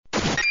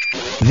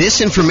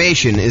This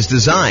information is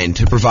designed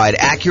to provide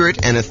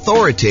accurate and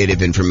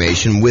authoritative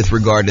information with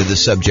regard to the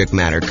subject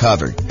matter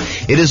covered.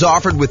 It is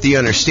offered with the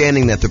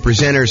understanding that the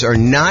presenters are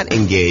not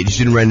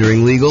engaged in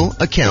rendering legal,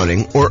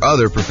 accounting, or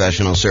other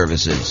professional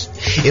services.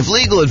 If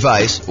legal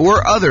advice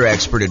or other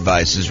expert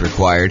advice is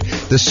required,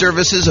 the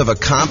services of a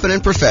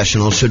competent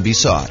professional should be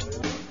sought.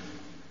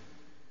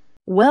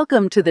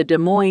 Welcome to the Des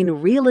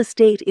Moines Real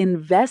Estate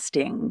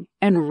Investing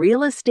and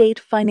Real Estate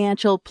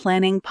Financial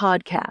Planning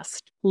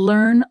Podcast.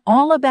 Learn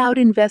all about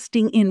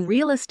investing in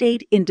real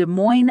estate in Des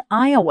Moines,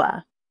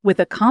 Iowa, with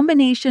a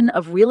combination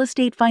of real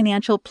estate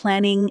financial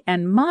planning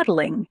and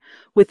modeling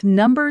with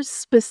numbers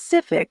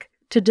specific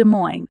to Des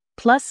Moines,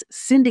 plus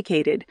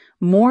syndicated,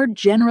 more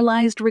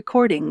generalized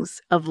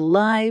recordings of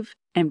live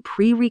and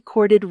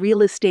pre-recorded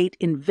real estate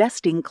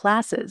investing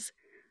classes,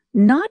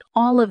 not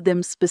all of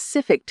them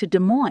specific to Des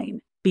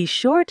Moines. Be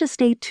sure to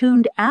stay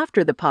tuned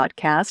after the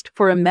podcast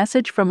for a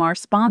message from our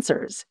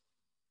sponsors.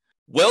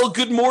 Well,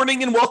 good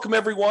morning and welcome,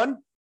 everyone.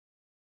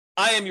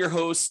 I am your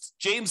host,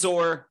 James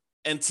Orr,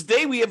 and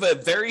today we have a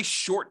very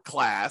short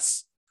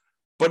class,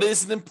 but it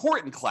is an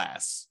important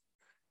class.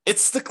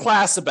 It's the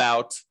class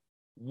about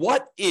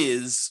what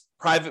is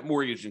private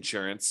mortgage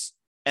insurance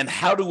and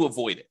how to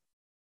avoid it.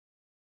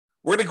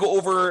 We're going to go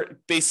over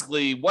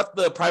basically what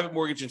the private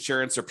mortgage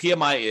insurance or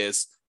PMI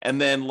is,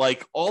 and then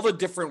like all the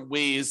different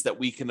ways that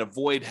we can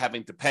avoid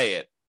having to pay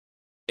it,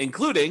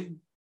 including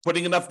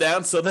putting enough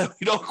down so that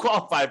we don't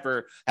qualify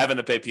for having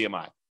to pay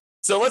PMI.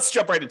 So let's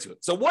jump right into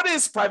it. So what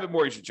is private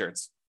mortgage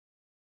insurance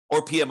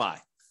or PMI?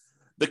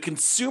 The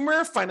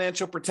Consumer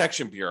Financial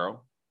Protection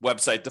Bureau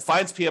website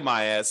defines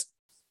PMI as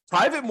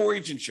private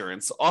mortgage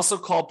insurance, also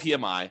called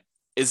PMI,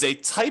 is a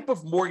type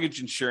of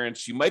mortgage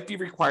insurance you might be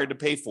required to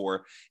pay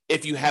for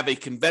if you have a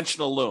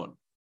conventional loan.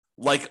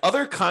 Like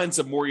other kinds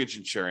of mortgage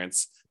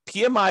insurance,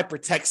 PMI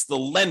protects the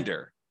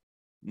lender,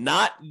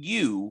 not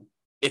you,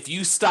 if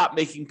you stop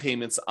making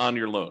payments on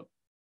your loan.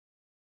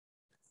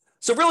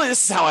 So really,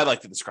 this is how I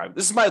like to describe it.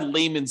 This is my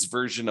layman's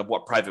version of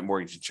what private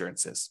mortgage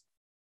insurance is.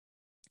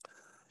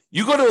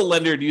 You go to a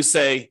lender and you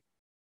say,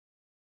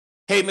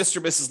 hey,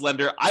 Mr. Mrs.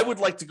 Lender, I would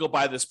like to go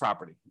buy this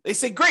property. They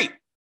say, great,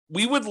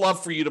 we would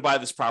love for you to buy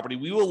this property.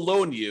 We will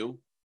loan you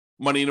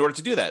money in order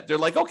to do that. They're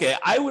like, okay,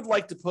 I would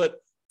like to put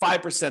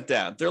 5%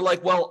 down. They're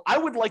like, well, I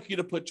would like you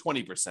to put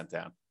 20%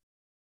 down.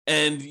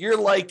 And you're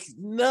like,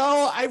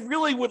 no, I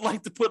really would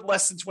like to put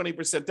less than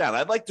 20% down.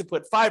 I'd like to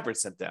put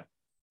 5% down.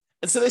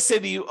 And so they say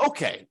to you,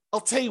 okay, I'll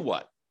tell you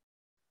what.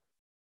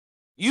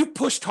 You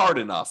pushed hard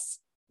enough.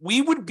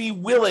 We would be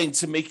willing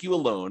to make you a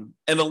loan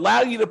and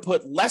allow you to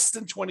put less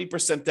than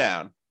 20%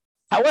 down.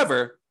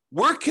 However,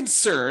 we're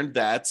concerned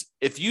that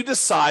if you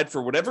decide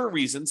for whatever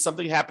reason,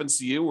 something happens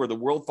to you or the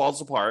world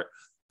falls apart,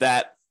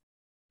 that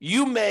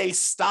you may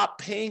stop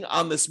paying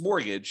on this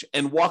mortgage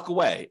and walk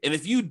away. And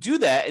if you do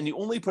that and you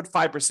only put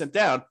 5%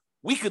 down,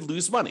 we could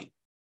lose money.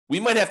 We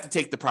might have to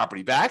take the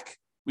property back.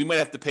 We might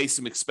have to pay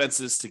some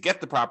expenses to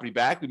get the property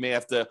back. We may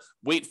have to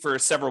wait for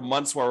several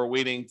months while we're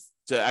waiting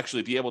to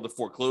actually be able to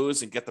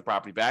foreclose and get the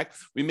property back.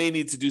 We may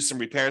need to do some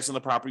repairs on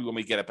the property when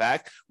we get it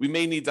back. We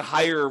may need to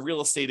hire a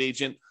real estate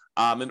agent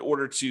in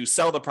order to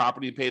sell the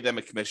property and pay them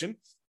a commission.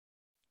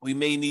 We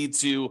may need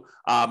to,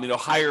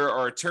 hire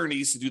our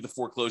attorneys to do the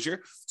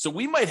foreclosure. So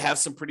we might have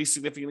some pretty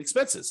significant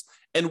expenses.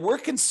 And we're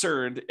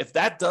concerned if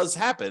that does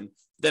happen,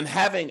 then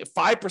having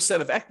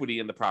 5% of equity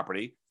in the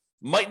property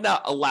might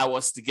not allow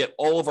us to get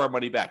all of our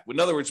money back. In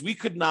other words, we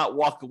could not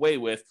walk away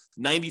with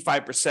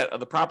 95% of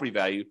the property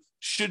value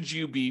should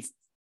you be,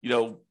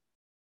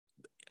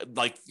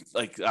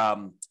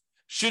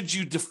 should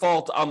you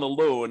default on the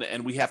loan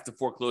and we have to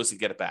foreclose and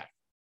get it back.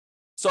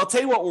 So I'll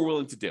tell you what we're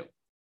willing to do.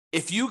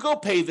 If you go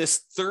pay this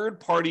third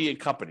party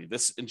company,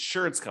 this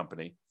insurance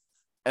company,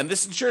 and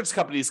this insurance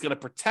company is going to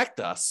protect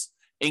us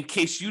in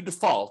case you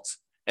default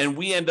and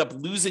we end up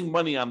losing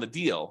money on the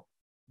deal,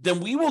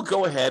 then we will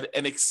go ahead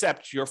and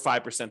accept your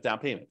 5% down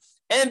payment.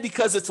 And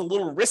because it's a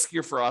little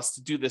riskier for us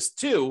to do this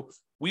too,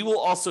 we will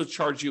also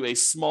charge you a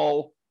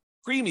small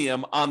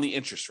premium on the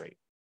interest rate.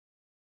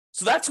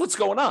 So that's what's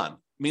going on. I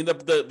mean,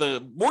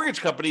 the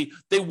mortgage company,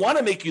 they want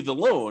to make you the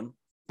loan,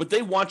 but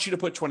they want you to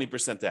put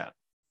 20% down.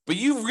 But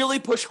you really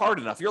push hard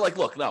enough. You're like,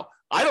 look, no,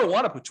 I don't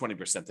want to put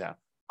 20% down.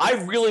 I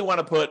really want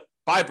to put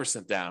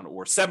 5% down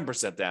or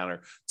 7% down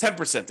or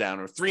 10% down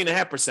or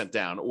 3.5%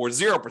 down or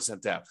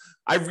 0% down.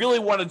 I really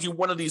want to do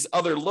one of these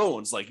other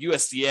loans like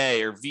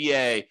USDA or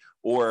VA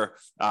or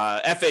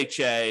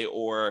FHA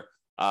or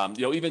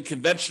even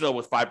conventional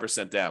with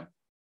 5% down.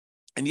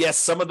 And yes,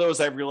 some of those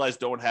I realize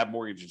don't have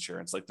mortgage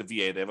insurance, like the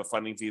VA. They have a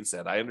funding fee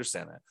instead. I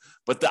understand that.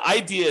 But the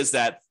idea is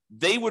that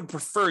they would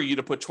prefer you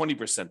to put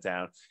 20%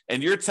 down.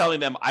 And you're telling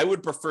them, I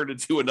would prefer to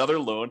do another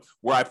loan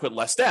where I put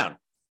less down.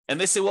 And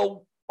they say,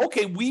 well,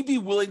 okay, we'd be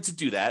willing to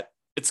do that.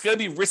 It's going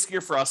to be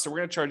riskier for us. So we're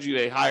going to charge you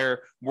a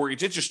higher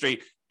mortgage interest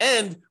rate.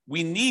 And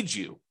we need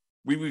you.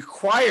 We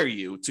require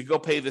you to go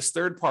pay this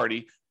third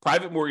party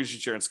private mortgage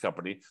insurance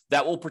company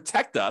that will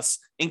protect us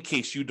in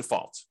case you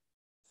default.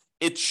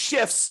 It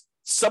shifts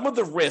some of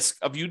the risk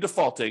of you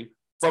defaulting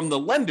from the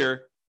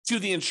lender to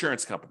the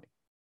insurance company.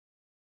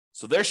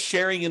 So they're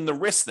sharing in the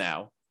risk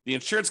now. The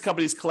insurance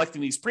company is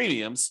collecting these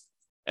premiums,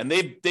 and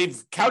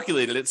they've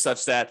calculated it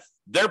such that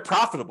they're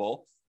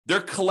profitable.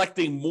 They're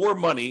collecting more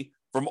money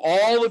from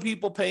all the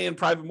people paying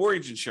private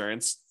mortgage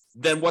insurance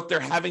than what they're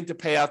having to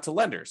pay out to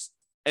lenders.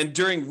 And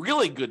during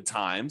really good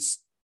times,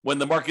 when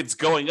the market's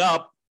going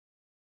up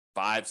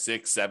 5,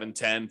 6, 7,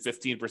 10,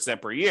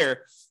 15% per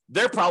year,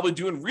 they're probably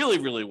doing really,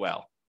 really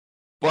well.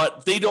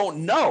 But they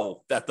don't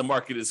know that the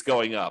market is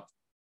going up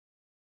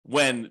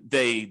when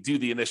they do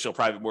the initial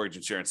private mortgage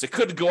insurance. It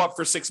could go up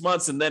for 6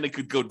 months and then it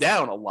could go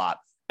down a lot.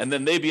 And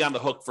then they'd be on the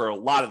hook for a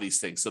lot of these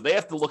things. So they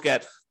have to look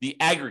at the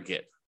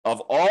aggregate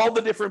of all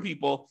the different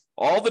people,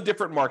 all the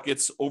different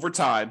markets over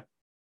time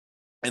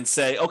and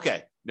say,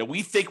 okay, now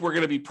we think we're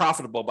going to be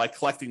profitable by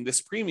collecting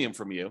this premium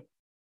from you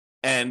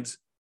and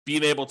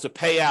being able to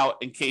pay out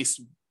in case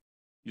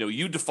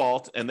you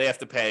default and they have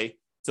to pay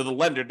to the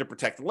lender to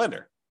protect the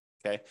lender.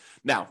 Okay.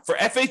 Now, for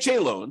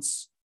FHA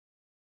loans,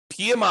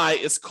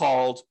 PMI is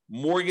called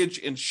mortgage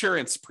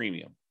insurance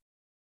premium.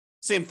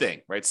 Same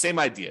thing, right? Same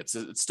idea. It's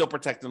still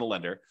protecting the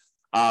lender.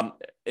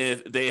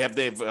 They have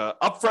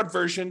upfront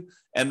version,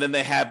 and then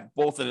they have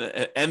both,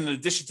 and in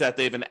addition to that,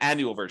 they have an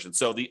annual version.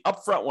 So the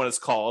upfront one is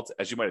called,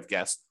 as you might have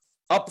guessed,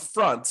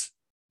 upfront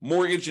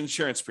mortgage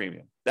insurance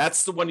premium.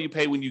 That's the one you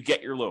pay when you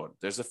get your loan.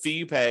 There's a fee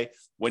you pay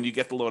when you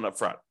get the loan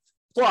upfront.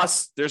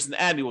 Plus, there's an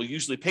annual,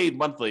 usually paid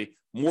monthly,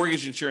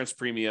 mortgage insurance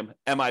premium,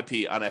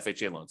 MIP, on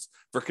FHA loans.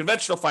 For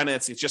conventional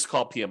financing, it's just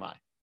called PMI,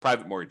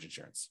 private mortgage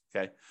insurance.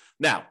 Okay.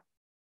 Now,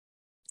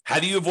 how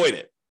do you avoid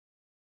it?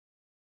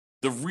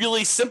 The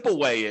really simple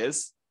way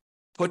is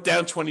put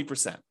down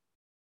 20%.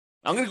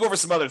 I'm going to go over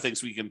some other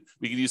things we can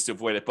use to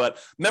avoid it. But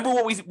remember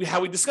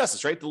how we discussed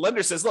this, right? The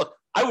lender says, look,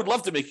 I would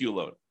love to make you a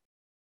loan,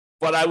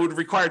 but I would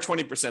require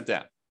 20%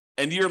 down.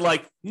 And you're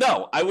like,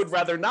 no, I would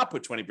rather not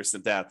put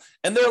 20% down.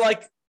 And they're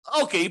like,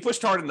 okay, you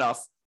pushed hard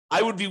enough.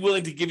 I would be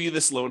willing to give you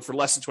this loan for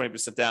less than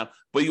 20% down,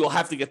 but you will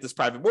have to get this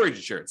private mortgage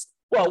insurance.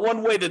 Well,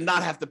 one way to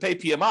not have to pay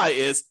PMI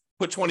is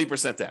put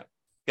 20% down.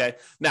 Okay.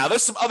 Now,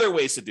 there's some other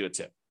ways to do it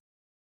too.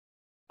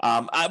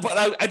 But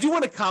I do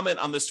want to comment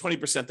on this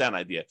 20% down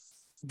idea.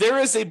 There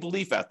is a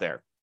belief out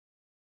there,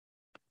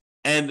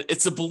 and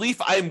it's a belief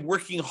I'm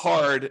working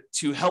hard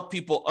to help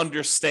people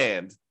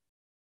understand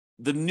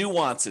the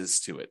nuances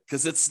to it,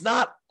 because it's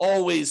not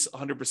always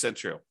 100%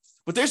 true.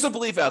 But there's a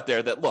belief out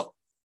there that, look,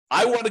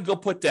 I want to go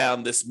put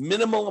down this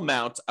minimal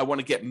amount. I want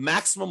to get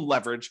maximum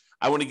leverage.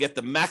 I want to get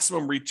the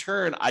maximum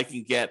return I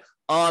can get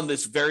on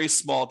this very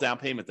small down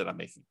payment that I'm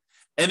making.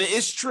 And it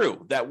is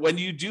true that when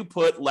you do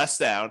put less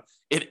down,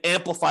 it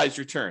amplifies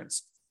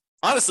returns.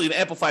 Honestly, it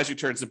amplifies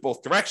returns in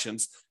both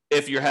directions.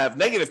 If you have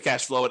negative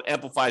cash flow, it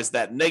amplifies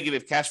that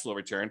negative cash flow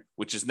return,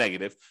 which is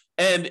negative.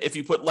 And if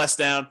you put less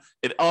down,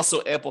 it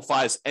also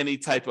amplifies any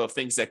type of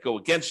things that go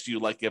against you.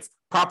 Like if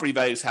property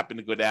values happen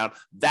to go down,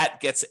 that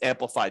gets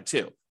amplified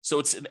too. So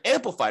it's an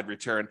amplified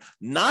return,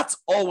 not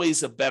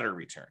always a better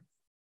return.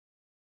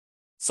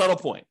 Subtle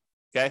point,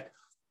 okay?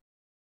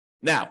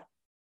 Now,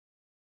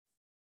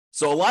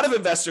 so a lot of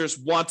investors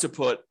want to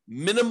put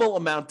minimal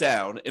amount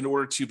down in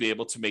order to be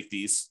able to make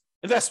these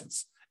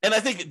investments. And I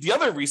think the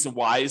other reason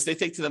why is they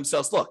think to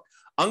themselves, look,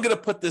 I'm going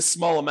to put this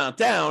small amount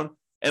down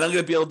and I'm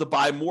going to be able to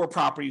buy more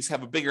properties,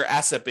 have a bigger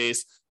asset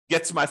base,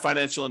 get to my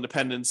financial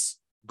independence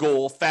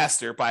goal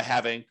faster by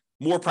having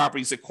more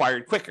properties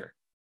acquired quicker.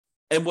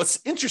 And what's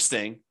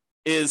interesting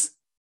is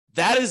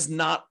that is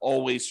not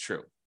always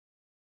true.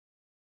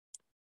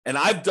 And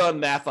I've done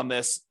math on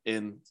this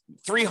in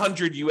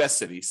 300 US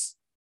cities.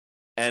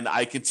 And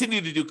I continue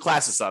to do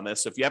classes on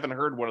this. So if you haven't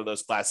heard one of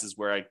those classes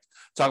where I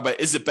talk about,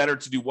 is it better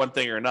to do one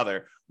thing or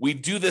another? We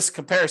do this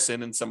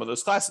comparison in some of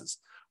those classes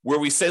where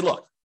we say,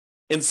 look,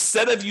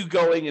 instead of you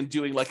going and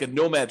doing like a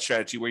nomad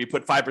strategy where you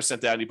put 5%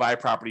 down, you buy a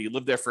property, you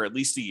live there for at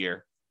least a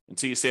year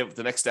until you save up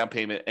the next down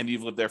payment and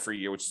you've lived there for a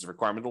year, which is a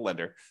requirement of the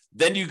lender.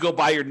 Then you go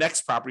buy your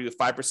next property with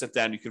 5%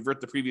 down, you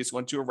convert the previous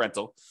one to a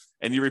rental,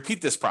 and you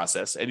repeat this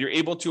process, and you're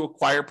able to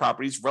acquire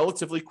properties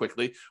relatively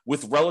quickly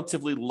with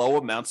relatively low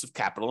amounts of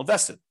capital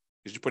invested,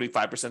 because you're putting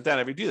 5% down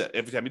every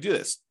time you do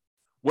this.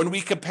 When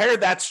we compare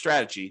that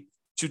strategy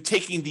to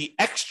taking the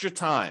extra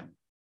time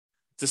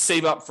to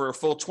save up for a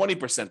full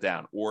 20%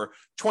 down or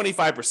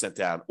 25%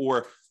 down,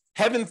 or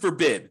heaven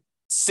forbid,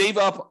 save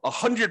up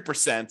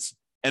 100%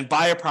 and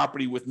buy a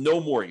property with no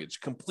mortgage,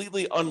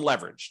 completely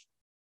unleveraged,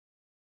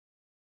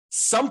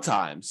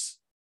 sometimes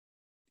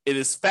it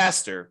is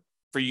faster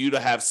for you to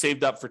have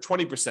saved up for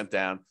 20%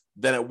 down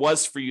than it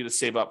was for you to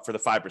save up for the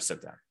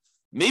 5% down.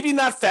 Maybe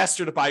not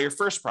faster to buy your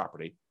first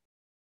property,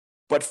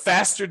 but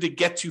faster to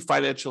get to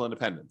financial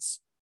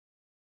independence.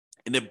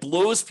 And it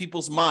blows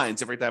people's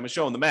minds every time I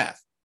show them the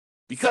math,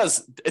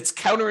 because it's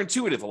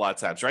counterintuitive a lot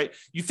of times, right?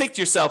 You think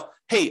to yourself,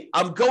 hey,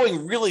 I'm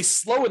going really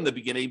slow in the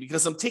beginning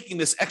because I'm taking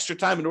this extra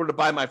time in order to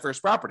buy my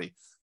first property.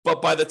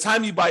 But by the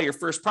time you buy your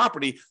first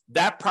property,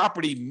 that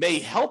property may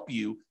help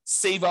you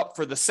save up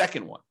for the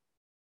second one.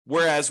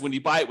 Whereas when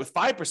you buy it with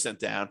 5%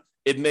 down,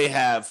 it may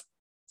have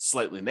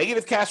slightly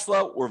negative cash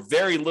flow or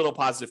very little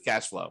positive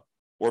cash flow,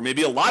 or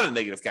maybe a lot of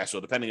negative cash flow,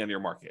 depending on your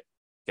market.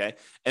 Okay.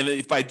 And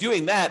if by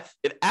doing that,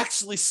 it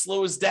actually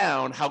slows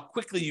down how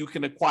quickly you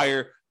can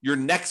acquire your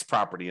next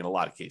property in a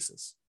lot of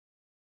cases.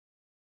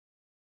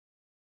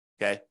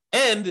 Okay.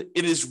 And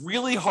it is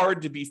really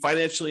hard to be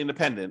financially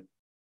independent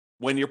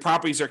when your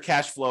properties are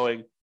cash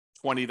flowing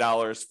 $20,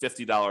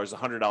 $50,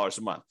 $100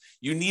 a month.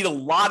 You need a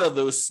lot of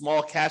those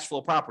small cash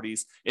flow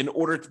properties in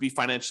order to be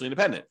financially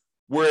independent.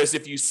 Whereas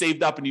if you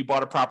saved up and you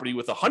bought a property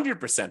with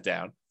 100%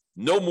 down,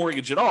 no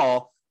mortgage at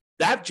all,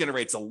 that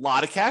generates a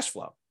lot of cash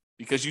flow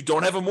because you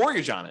don't have a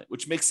mortgage on it,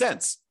 which makes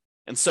sense.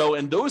 And so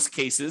in those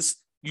cases,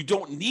 you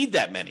don't need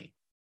that many.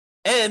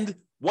 And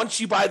once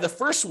you buy the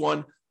first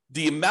one,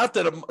 the amount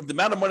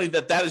of money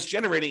that is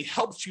generating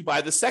helps you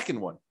buy the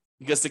second one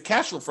because the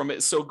cash flow from it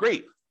is so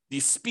great. The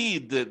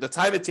speed, the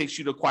time it takes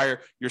you to acquire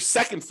your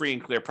second free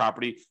and clear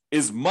property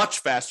is much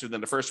faster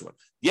than the first one.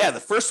 Yeah, the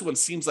first one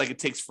seems like it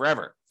takes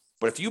forever.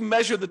 But if you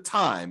measure the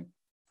time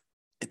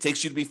it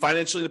takes you to be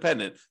financially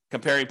independent,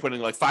 comparing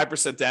putting like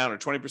 5% down or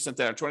 20%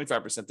 down or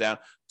 25% down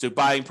to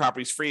buying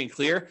properties free and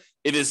clear,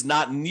 it is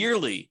not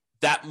nearly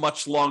that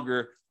much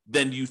longer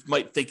than you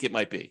might think it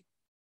might be.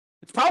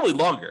 It's probably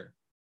longer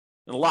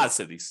in a lot of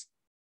cities,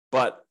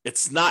 but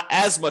it's not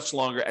as much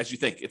longer as you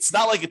think. It's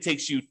not like it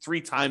takes you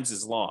 3 times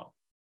as long.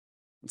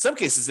 In some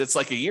cases, it's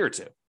like a year or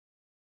two.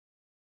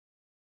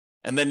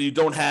 And then you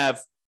don't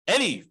have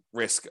any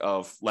risk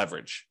of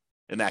leverage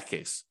in that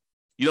case.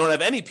 You don't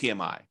have any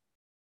PMI.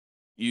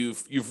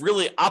 You've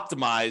really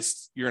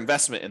optimized your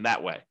investment in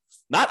that way.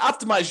 Not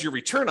optimize your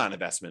return on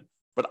investment,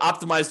 but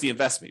optimize the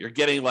investment. You're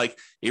getting like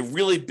a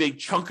really big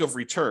chunk of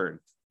return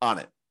on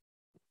it.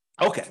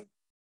 Okay,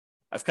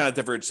 I've kind of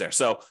diverged there.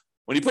 So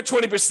when you put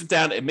 20%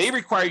 down, it may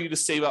require you to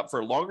save up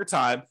for a longer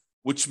time,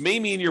 which may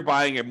mean you're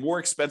buying a more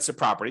expensive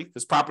property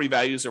because property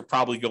values are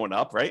probably going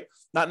up, right?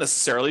 Not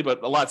necessarily,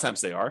 but a lot of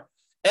times they are.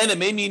 And it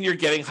may mean you're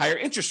getting higher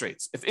interest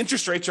rates. If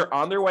interest rates are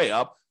on their way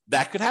up,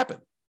 that could happen.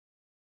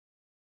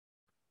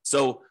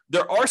 So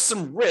there are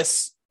some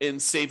risks in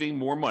saving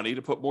more money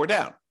to put more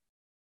down.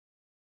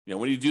 You know,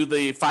 when you do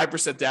the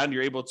 5% down,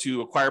 you're able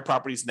to acquire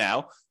properties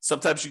now.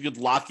 Sometimes you could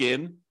lock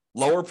in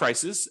lower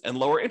prices and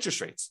lower interest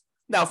rates.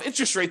 Now, if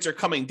interest rates are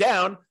coming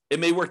down, it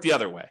may work the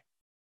other way.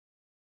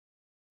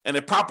 And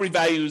if property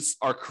values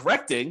are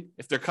correcting,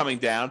 if they're coming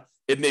down,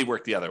 it may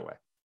work the other way.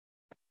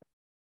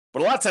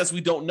 But a lot of times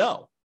we don't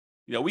know.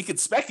 You know, we could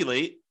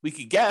speculate, we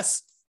could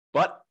guess,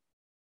 but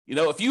you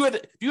know, if you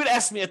had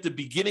asked me at the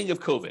beginning of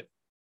COVID,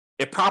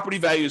 if property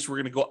values were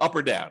going to go up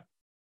or down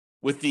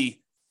with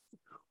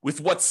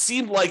what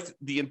seemed like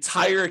the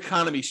entire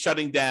economy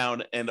shutting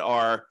down and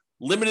our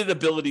limited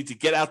ability to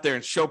get out there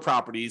and show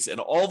properties and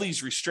all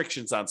these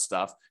restrictions on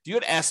stuff, if you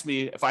had asked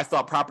me if I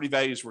thought property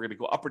values were going to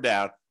go up or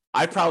down,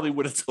 I probably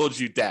would have told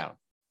you down.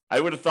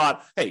 I would have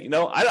thought, hey, you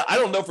know, I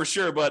don't know for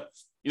sure, but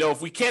you know,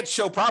 if we can't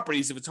show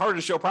properties, if it's harder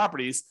to show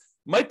properties,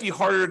 it might be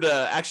harder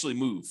to actually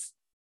move.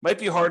 Might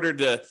be harder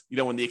to, you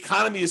know, when the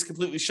economy is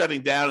completely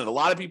shutting down and a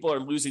lot of people are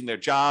losing their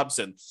jobs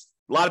and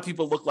a lot of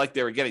people look like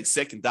they were getting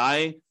sick and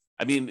dying.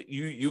 I mean,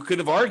 you could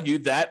have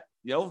argued that,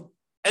 you know,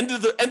 end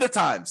of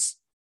times,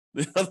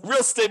 the real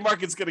estate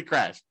market's going to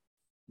crash.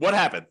 What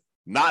happened?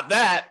 Not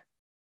that.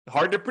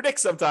 Hard to predict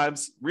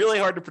sometimes. Really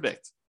hard to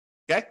predict.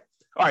 Okay.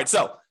 All right.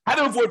 So how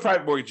to avoid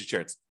private mortgage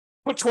insurance?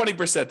 Put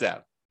 20%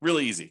 down.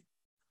 Really easy.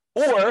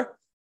 Or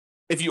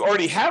if you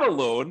already have a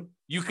loan,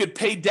 you could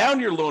pay down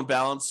your loan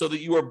balance so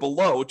that you are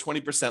below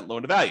 20%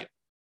 loan to value.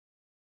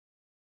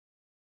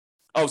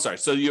 Oh, sorry.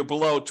 So you're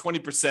below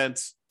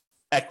 20%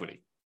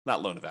 equity,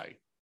 not loan to value.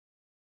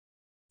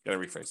 Got to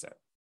rephrase that.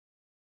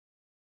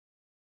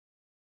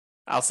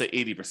 I'll say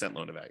 80%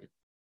 loan to value.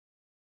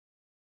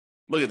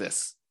 Look at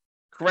this.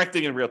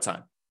 Correcting in real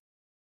time.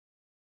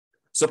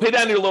 So pay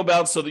down your loan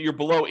balance so that you're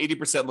below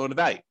 80% loan to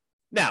value.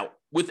 Now,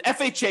 with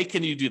FHA,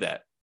 can you do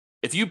that?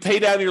 If you pay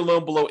down your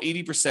loan below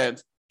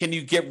 80%, can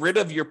you get rid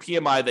of your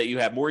PMI that you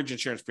have, mortgage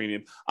insurance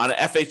premium, on an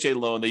FHA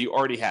loan that you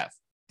already have?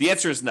 The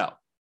answer is no.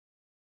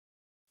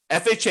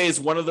 FHA is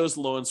one of those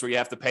loans where you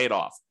have to pay it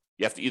off.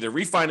 You have to either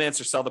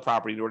refinance or sell the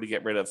property in order to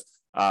get rid of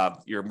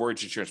your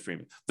mortgage insurance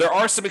premium. There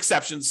are some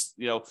exceptions.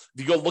 You know, if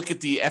you go look at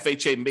the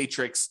FHA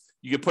matrix,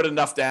 you can put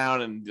enough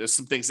down and there's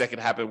some things that can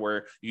happen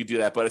where you can do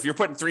that. But if you're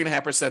putting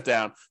 3.5%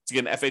 down to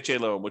get an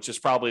FHA loan, which is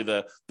probably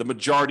the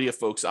majority of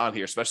folks on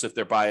here, especially if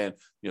they're buying,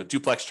 you know,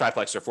 duplex,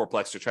 triplex, or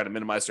fourplex, they're trying to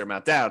minimize their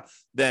amount down,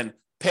 then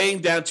paying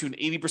down to an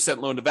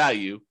 80% loan to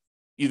value,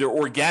 either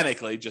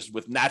organically, just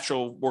with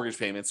natural mortgage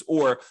payments,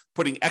 or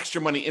putting extra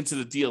money into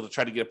the deal to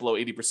try to get below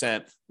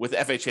 80% with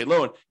FHA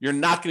loan, you're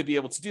not going to be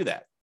able to do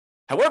that.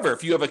 However,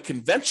 if you have a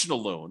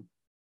conventional loan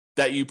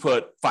that you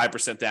put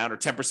 5% down or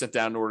 10%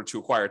 down in order to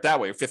acquire it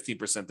that way, or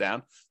 15%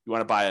 down, you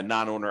want to buy a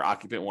non-owner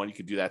occupant one, you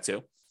could do that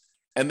too.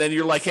 And then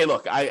you're like, hey,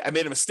 look, I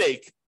made a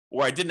mistake,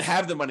 or I didn't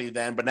have the money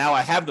then, but now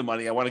I have the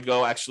money. I want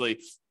to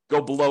actually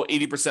go below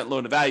 80%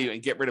 loan to value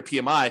and get rid of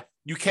PMI.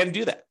 You can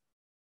do that.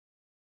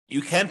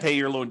 You can pay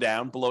your loan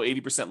down below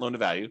 80% loan to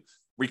value,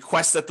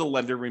 request that the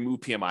lender remove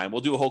PMI, and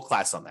we'll do a whole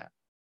class on that.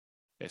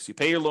 Okay, so you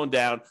pay your loan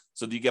down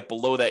so that you get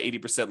below that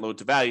 80% loan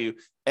to value,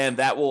 and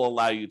that will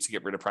allow you to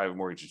get rid of private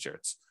mortgage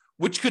insurance.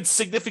 which could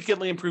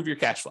significantly improve your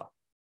cash flow.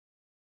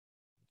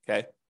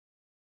 Okay.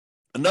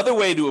 Another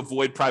way to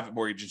avoid private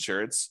mortgage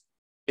insurance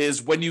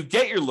is when you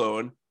get your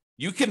loan,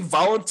 you can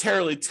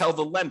voluntarily tell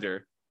the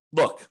lender,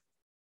 look,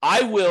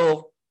 I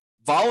will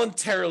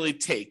voluntarily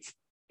take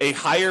a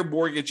higher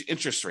mortgage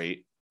interest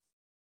rate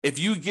if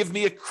you give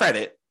me a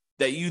credit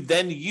that you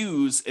then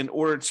use in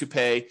order to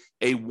pay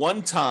a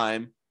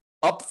one-time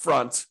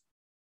upfront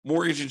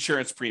mortgage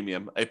insurance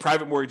premium, a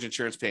private mortgage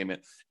insurance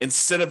payment,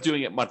 instead of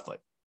doing it monthly.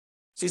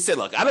 So you say,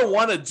 look, I don't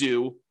want to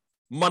do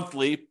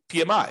monthly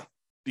PMI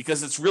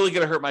because it's really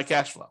going to hurt my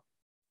cash flow.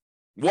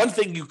 One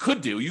thing you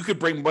could do, you could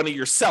bring money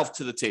yourself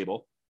to the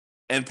table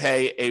and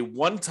pay a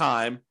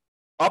one-time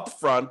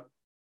upfront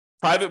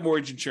private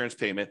mortgage insurance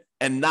payment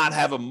and not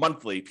have a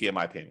monthly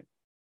PMI payment.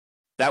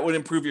 That would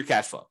improve your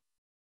cash flow.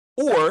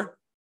 Or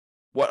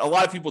what a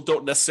lot of people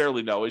don't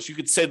necessarily know is you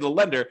could say to the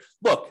lender,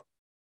 look,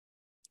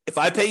 if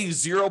I pay you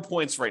 0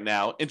 points right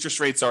now, interest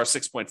rates are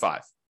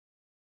 6.5.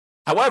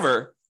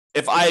 However,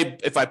 if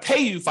I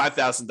pay you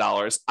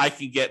 $5,000, I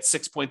can get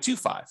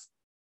 6.25.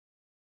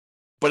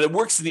 But it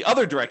works in the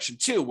other direction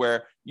too,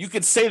 where you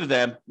could say to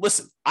them,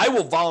 listen, I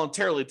will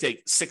voluntarily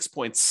take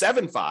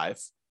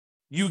 6.75.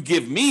 You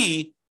give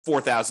me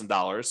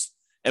 $4,000,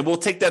 and we'll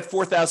take that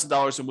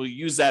 $4,000 and we'll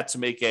use that to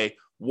make a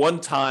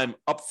one-time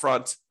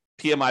upfront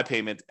PMI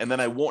payment, and then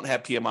I won't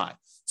have PMI.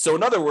 So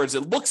in other words,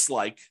 it looks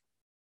like,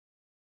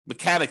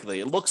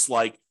 mechanically, it looks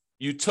like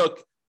you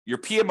took your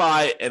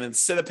PMI and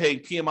instead of paying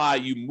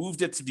PMI, you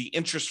moved it to the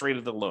interest rate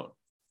of the loan.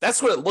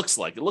 That's what it looks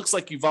like. It looks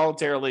like you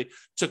voluntarily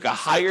took a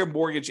higher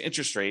mortgage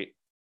interest rate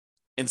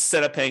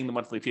instead of paying the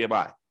monthly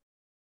PMI.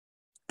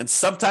 And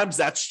sometimes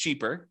that's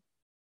cheaper.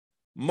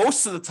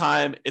 Most of the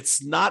time,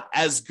 it's not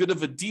as good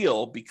of a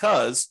deal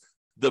because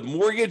the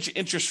mortgage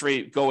interest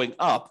rate going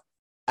up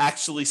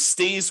actually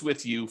stays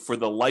with you for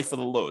the life of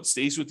the loan,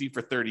 stays with you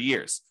for 30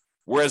 years.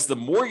 Whereas the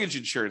mortgage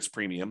insurance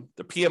premium,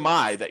 the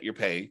PMI that you're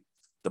paying,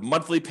 the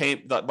monthly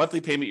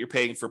payment you're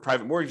paying for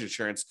private mortgage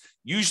insurance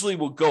usually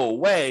will go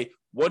away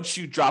once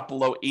you drop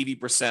below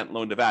 80%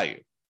 loan to value.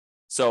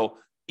 So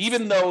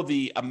even though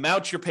the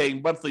amount you're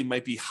paying monthly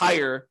might be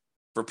higher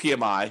for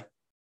PMI,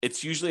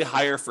 it's usually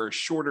higher for a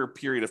shorter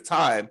period of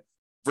time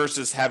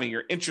versus having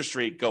your interest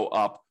rate go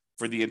up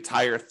for the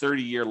entire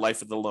 30-year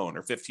life of the loan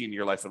or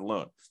 15-year life of the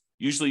loan.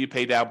 Usually you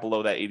pay down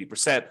below that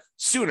 80%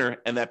 sooner,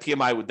 and that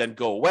PMI would then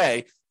go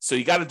away. So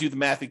you got to do the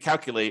math and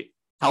calculate,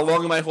 how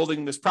long am I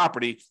holding this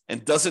property,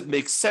 and does it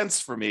make sense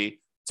for me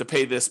to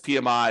pay this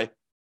PMI,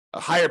 a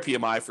higher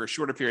PMI for a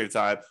shorter period of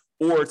time,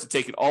 or to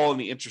take it all in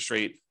the interest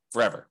rate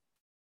forever?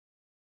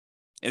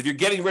 And if you're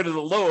getting rid of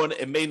the loan,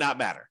 it may not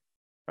matter,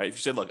 right? If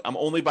you say, look, I'm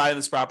only buying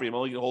this property, I'm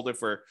only going to hold it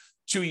for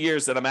 2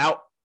 years, then I'm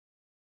out,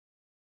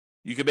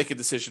 you can make a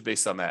decision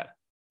based on that.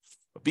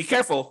 But be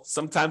careful.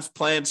 Sometimes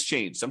plans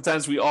change.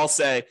 Sometimes we all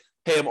say,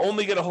 hey, I'm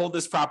only going to hold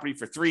this property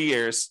for 3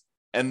 years.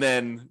 And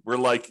then we're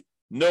like,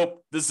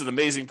 nope, this is an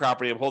amazing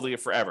property. I'm holding it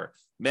forever.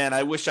 Man,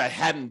 I wish I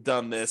hadn't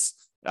done this,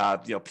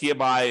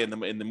 PMI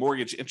and the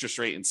mortgage interest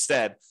rate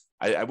instead.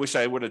 I wish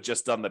I would have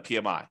just done the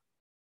PMI.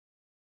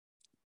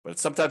 But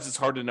sometimes it's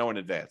hard to know in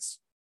advance.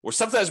 Or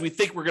sometimes we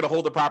think we're going to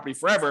hold the property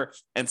forever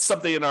and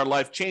something in our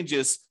life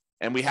changes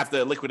and we have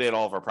to liquidate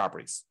all of our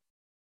properties.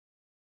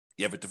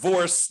 You have a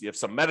divorce, you have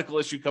some medical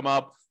issue come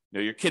up,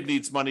 your kid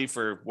needs money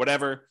for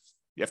whatever,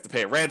 you have to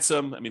pay a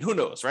ransom. I mean, who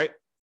knows, right?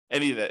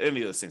 Any of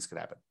those things could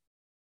happen.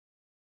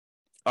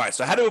 All right,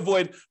 so how to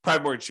avoid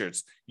private mortgage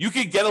insurance? You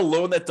could get a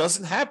loan that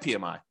doesn't have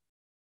PMI.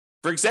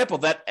 For example,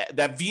 that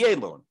VA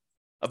loan.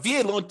 A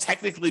VA loan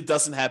technically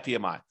doesn't have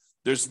PMI.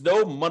 There's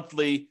no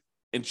monthly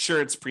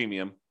insurance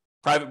premium,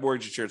 private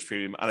mortgage insurance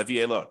premium on a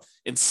VA loan.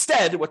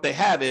 Instead, what they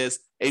have is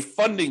a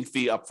funding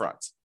fee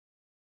upfront.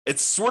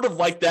 It's sort of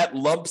like that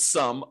lump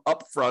sum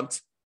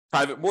upfront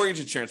private mortgage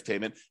insurance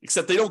payment,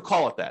 except they don't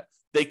call it that.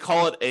 They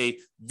call it a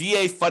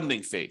VA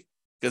funding fee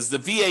because the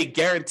VA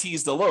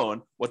guarantees the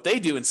loan. What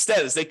they do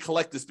instead is they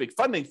collect this big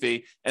funding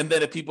fee, and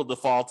then if people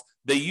default,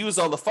 they use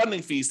all the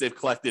funding fees they've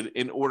collected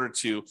in order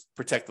to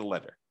protect the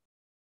lender.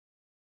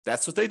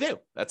 That's what they do.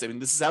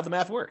 This is how the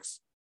math works.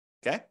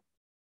 Okay?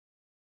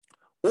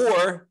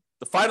 Or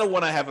the final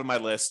one I have on my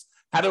list,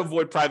 how to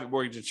avoid private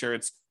mortgage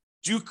insurance,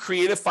 do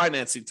creative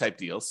financing type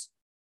deals.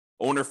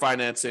 Owner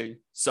financing,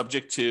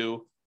 subject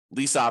to,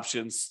 lease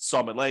options,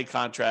 installment land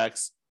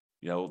contracts,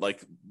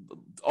 like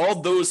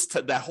all those,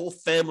 that whole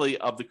family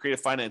of the creative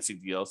financing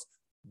deals,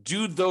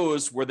 do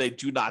those where they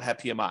do not have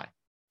PMI.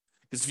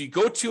 Because if you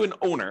go to an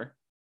owner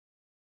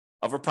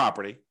of a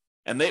property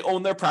and they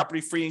own their property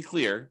free and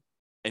clear,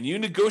 and you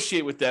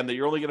negotiate with them that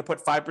you're only going to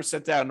put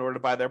 5% down in order to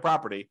buy their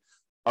property,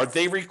 are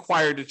they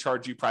required to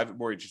charge you private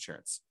mortgage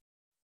insurance?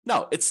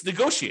 No, it's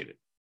negotiated.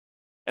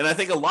 And I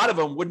think a lot of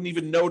them wouldn't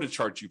even know to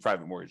charge you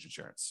private mortgage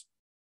insurance.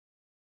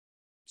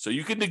 So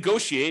you can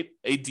negotiate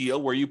a deal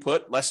where you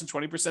put less than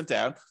 20%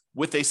 down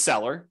with a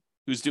seller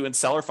who's doing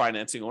seller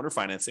financing, owner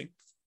financing,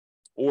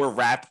 or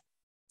wrap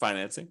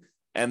financing,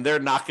 and they're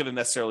not going to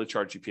necessarily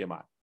charge you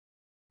PMI.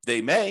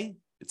 They may,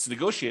 it's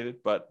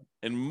negotiated, but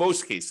in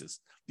most cases,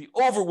 the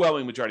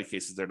overwhelming majority of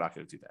cases, they're not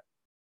going to do that.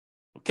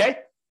 Okay?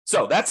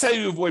 So that's how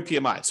you avoid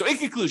PMI. So in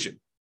conclusion,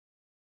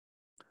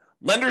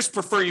 lenders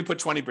prefer you put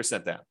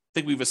 20% down. I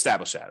think we've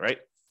established that, right?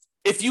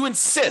 If you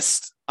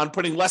insist on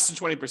putting less than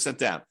 20%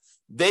 down,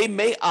 they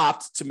may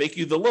opt to make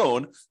you the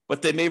loan,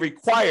 but they may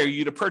require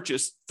you to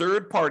purchase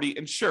third-party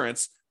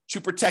insurance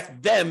to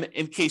protect them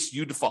in case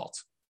you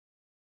default.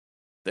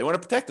 They want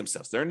to protect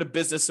themselves. They're in the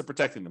business of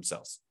protecting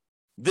themselves.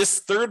 This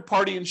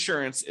third-party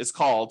insurance is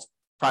called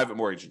private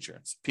mortgage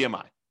insurance,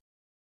 PMI.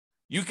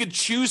 You could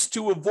choose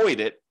to avoid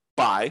it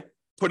by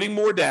putting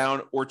more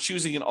down or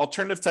choosing an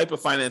alternative type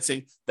of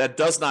financing that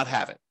does not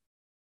have it.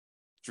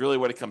 It's really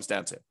what it comes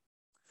down to.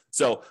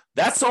 So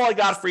that's all I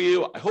got for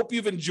you. I hope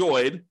you've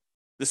enjoyed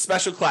this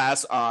special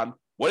class on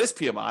what is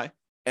PMI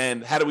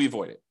and how do we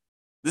avoid it.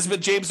 This has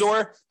been James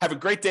Orr. Have a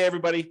great day,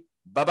 everybody.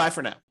 Bye-bye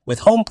for now. With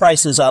home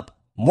prices up,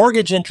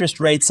 mortgage interest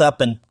rates up,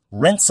 and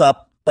rents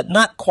up, but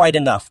not quite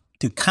enough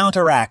to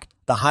counteract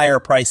the higher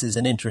prices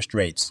and interest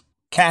rates,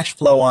 cash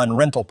flow on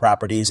rental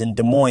properties in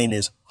Des Moines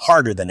is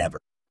harder than ever.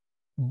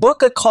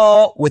 Book a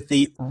call with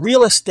the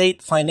Real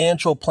Estate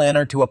Financial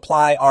Planner to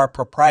apply our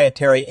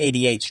proprietary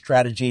 88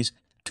 strategies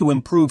to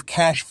improve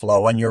cash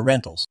flow on your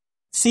rentals.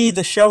 See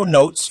the show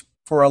notes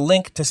for a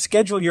link to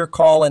schedule your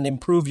call and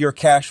improve your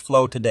cash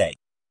flow today.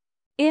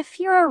 If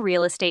you're a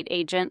real estate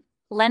agent,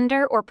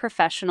 lender, or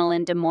professional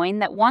in Des Moines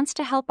that wants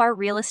to help our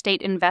real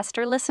estate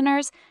investor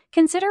listeners,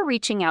 consider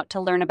reaching out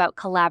to learn about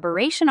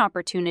collaboration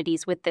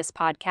opportunities with this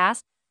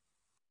podcast.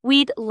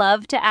 We'd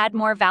love to add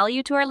more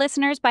value to our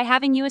listeners by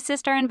having you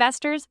assist our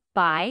investors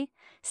buy,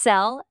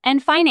 sell,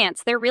 and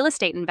finance their real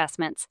estate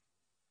investments.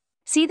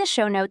 See the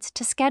show notes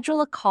to schedule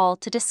a call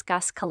to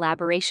discuss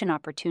collaboration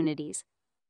opportunities.